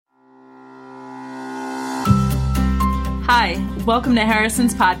Hi, welcome to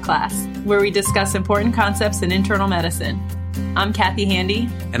Harrison's Podcast, where we discuss important concepts in internal medicine. I'm Kathy Handy.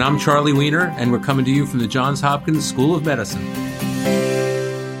 And I'm Charlie Weiner, and we're coming to you from the Johns Hopkins School of Medicine.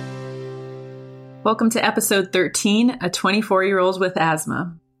 Welcome to episode 13, a 24-year-old with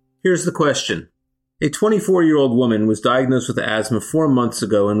asthma. Here's the question. A 24-year-old woman was diagnosed with asthma 4 months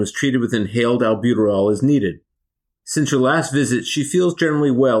ago and was treated with inhaled albuterol as needed. Since her last visit, she feels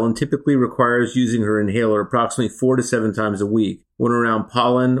generally well and typically requires using her inhaler approximately 4 to 7 times a week when around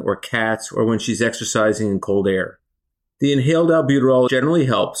pollen or cats or when she's exercising in cold air. The inhaled albuterol generally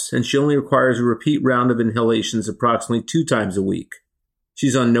helps, and she only requires a repeat round of inhalations approximately 2 times a week.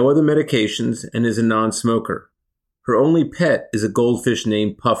 She's on no other medications and is a non-smoker. Her only pet is a goldfish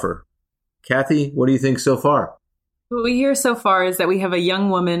named Puffer. Kathy, what do you think so far? What we hear so far is that we have a young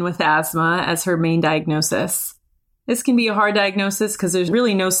woman with asthma as her main diagnosis. This can be a hard diagnosis because there's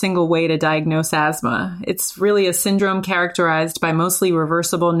really no single way to diagnose asthma. It's really a syndrome characterized by mostly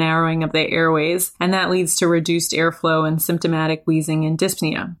reversible narrowing of the airways, and that leads to reduced airflow and symptomatic wheezing and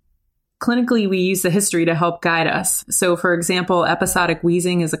dyspnea. Clinically, we use the history to help guide us. So, for example, episodic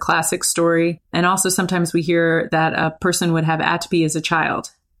wheezing is a classic story, and also sometimes we hear that a person would have atopy as a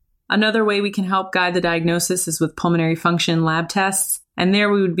child. Another way we can help guide the diagnosis is with pulmonary function lab tests. And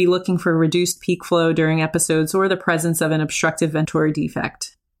there we would be looking for reduced peak flow during episodes or the presence of an obstructive venturi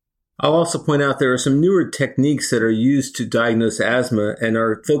defect. I'll also point out there are some newer techniques that are used to diagnose asthma and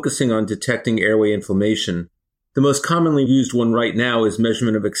are focusing on detecting airway inflammation. The most commonly used one right now is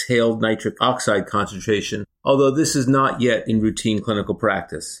measurement of exhaled nitric oxide concentration, although this is not yet in routine clinical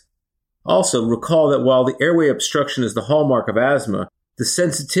practice. Also, recall that while the airway obstruction is the hallmark of asthma, the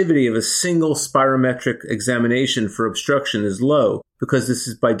sensitivity of a single spirometric examination for obstruction is low because this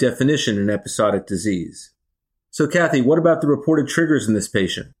is by definition an episodic disease. So Kathy, what about the reported triggers in this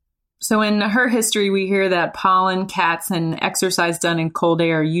patient? So in her history, we hear that pollen, cats, and exercise done in cold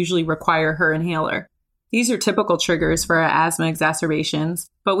air usually require her inhaler. These are typical triggers for asthma exacerbations,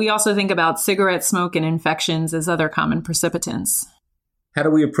 but we also think about cigarette smoke and infections as other common precipitants. How do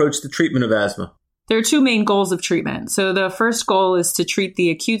we approach the treatment of asthma? There are 2 main goals of treatment. So the first goal is to treat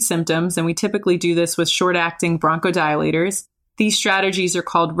the acute symptoms, and we typically do this with short-acting bronchodilators. These strategies are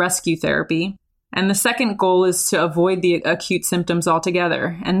called rescue therapy. And the second goal is to avoid the acute symptoms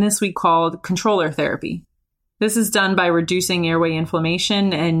altogether, and this we call controller therapy. This is done by reducing airway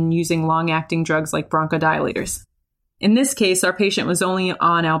inflammation and using long-acting drugs like bronchodilators. In this case, our patient was only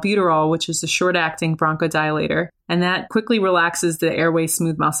on albuterol, which is a short-acting bronchodilator, and that quickly relaxes the airway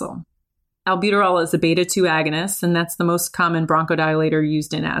smooth muscle. Albuterol is a beta-2 agonist, and that's the most common bronchodilator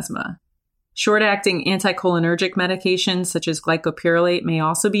used in asthma. Short-acting anticholinergic medications such as glycopyrrolate may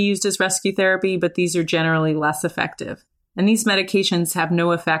also be used as rescue therapy, but these are generally less effective. And these medications have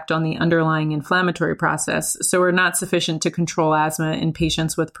no effect on the underlying inflammatory process, so are not sufficient to control asthma in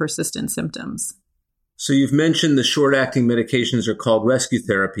patients with persistent symptoms. So you've mentioned the short-acting medications are called rescue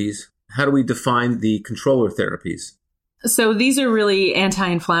therapies. How do we define the controller therapies? So these are really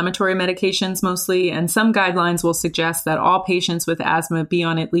anti-inflammatory medications mostly, and some guidelines will suggest that all patients with asthma be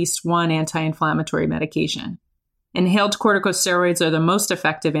on at least one anti-inflammatory medication. Inhaled corticosteroids are the most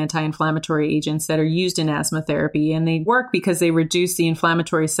effective anti-inflammatory agents that are used in asthma therapy, and they work because they reduce the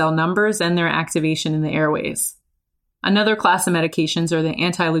inflammatory cell numbers and their activation in the airways. Another class of medications are the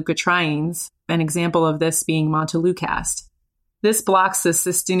anti-leukotrienes, an example of this being montelukast. This blocks the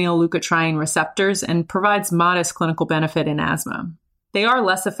cysteine-leukotriene receptors and provides modest clinical benefit in asthma. They are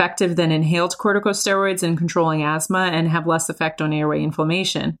less effective than inhaled corticosteroids in controlling asthma and have less effect on airway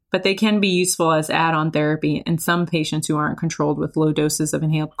inflammation, but they can be useful as add-on therapy in some patients who aren't controlled with low doses of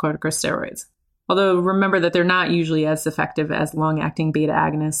inhaled corticosteroids. Although remember that they're not usually as effective as long-acting beta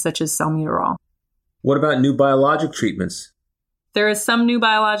agonists such as salmeterol. What about new biologic treatments? There are some new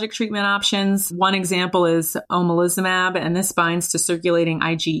biologic treatment options. One example is omalizumab, and this binds to circulating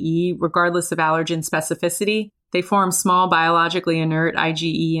IgE regardless of allergen specificity. They form small biologically inert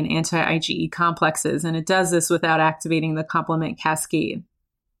IgE and anti-IgE complexes, and it does this without activating the complement cascade.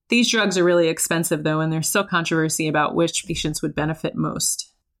 These drugs are really expensive, though, and there's still controversy about which patients would benefit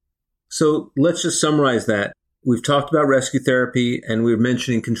most. So let's just summarize that. We've talked about rescue therapy, and we're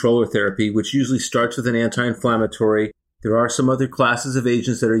mentioning controller therapy, which usually starts with an anti-inflammatory. There are some other classes of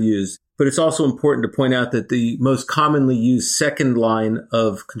agents that are used, but it's also important to point out that the most commonly used second line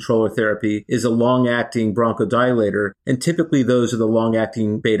of controller therapy is a long-acting bronchodilator, and typically those are the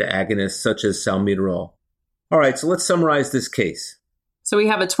long-acting beta agonists such as salmeterol. All right, so let's summarize this case. So we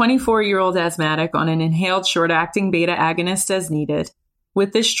have a 24-year-old asthmatic on an inhaled short-acting beta agonist as needed.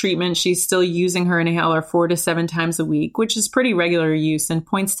 With this treatment, she's still using her inhaler 4 to 7 times a week, which is pretty regular use and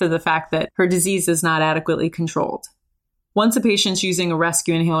points to the fact that her disease is not adequately controlled. Once a patient's using a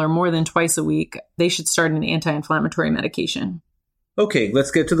rescue inhaler more than twice a week, they should start an anti-inflammatory medication. Okay,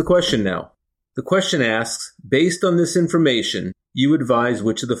 let's get to the question now. The question asks, based on this information, you advise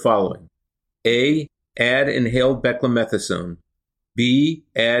which of the following? A. Add inhaled beclomethasone. B.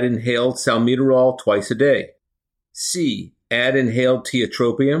 Add inhaled salmeterol twice a day. C. Add inhaled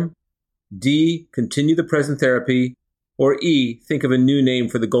tiotropium. D. Continue the present therapy. Or E. Think of a new name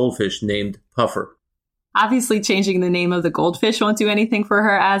for the goldfish named Puffer. Obviously, changing the name of the goldfish won't do anything for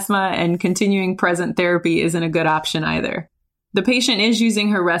her asthma, and continuing present therapy isn't a good option either. The patient is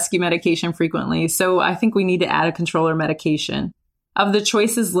using her rescue medication frequently, so I think we need to add a controller medication. Of the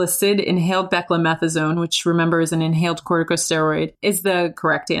choices listed, inhaled beclomethasone, which remember is an inhaled corticosteroid, is the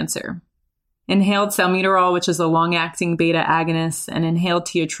correct answer. Inhaled salmeterol, which is a long-acting beta agonist, and inhaled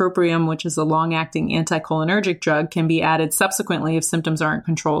tiotropium, which is a long-acting anticholinergic drug, can be added subsequently if symptoms aren't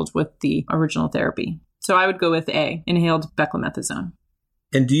controlled with the original therapy. So I would go with A, inhaled beclomethasone.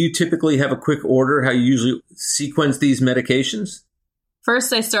 And do you typically have a quick order how you usually sequence these medications?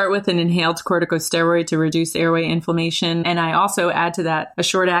 First, I start with an inhaled corticosteroid to reduce airway inflammation, and I also add to that a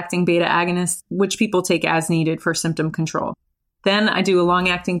short-acting beta agonist, which people take as needed for symptom control. Then I do a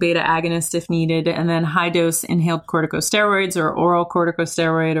long-acting beta agonist if needed, and then high-dose inhaled corticosteroids or oral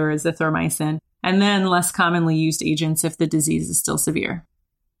corticosteroid or azithromycin, and then less commonly used agents if the disease is still severe.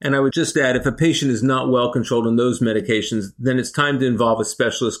 And I would just add, if a patient is not well controlled on those medications, then it's time to involve a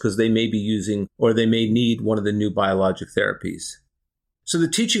specialist because they may be using or they may need one of the new biologic therapies. So the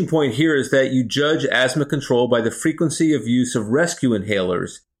teaching point here is that you judge asthma control by the frequency of use of rescue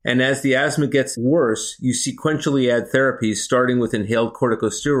inhalers, and as the asthma gets worse, you sequentially add therapies starting with inhaled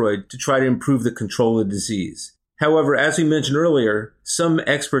corticosteroid to try to improve the control of the disease. However, as we mentioned earlier, some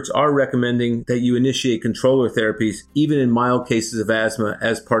experts are recommending that you initiate controller therapies even in mild cases of asthma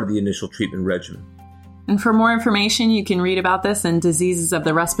as part of the initial treatment regimen. And for more information, you can read about this in Diseases of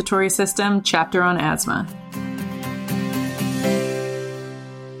the Respiratory System, chapter on asthma.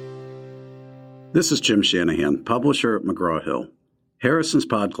 This is Jim Shanahan, publisher at McGraw-Hill. Harrison's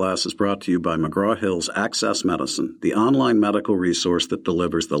Podcast is brought to you by McGraw-Hill's Access Medicine, the online medical resource that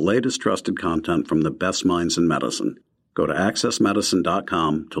delivers the latest trusted content from the best minds in medicine. Go to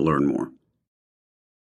accessmedicine.com to learn more.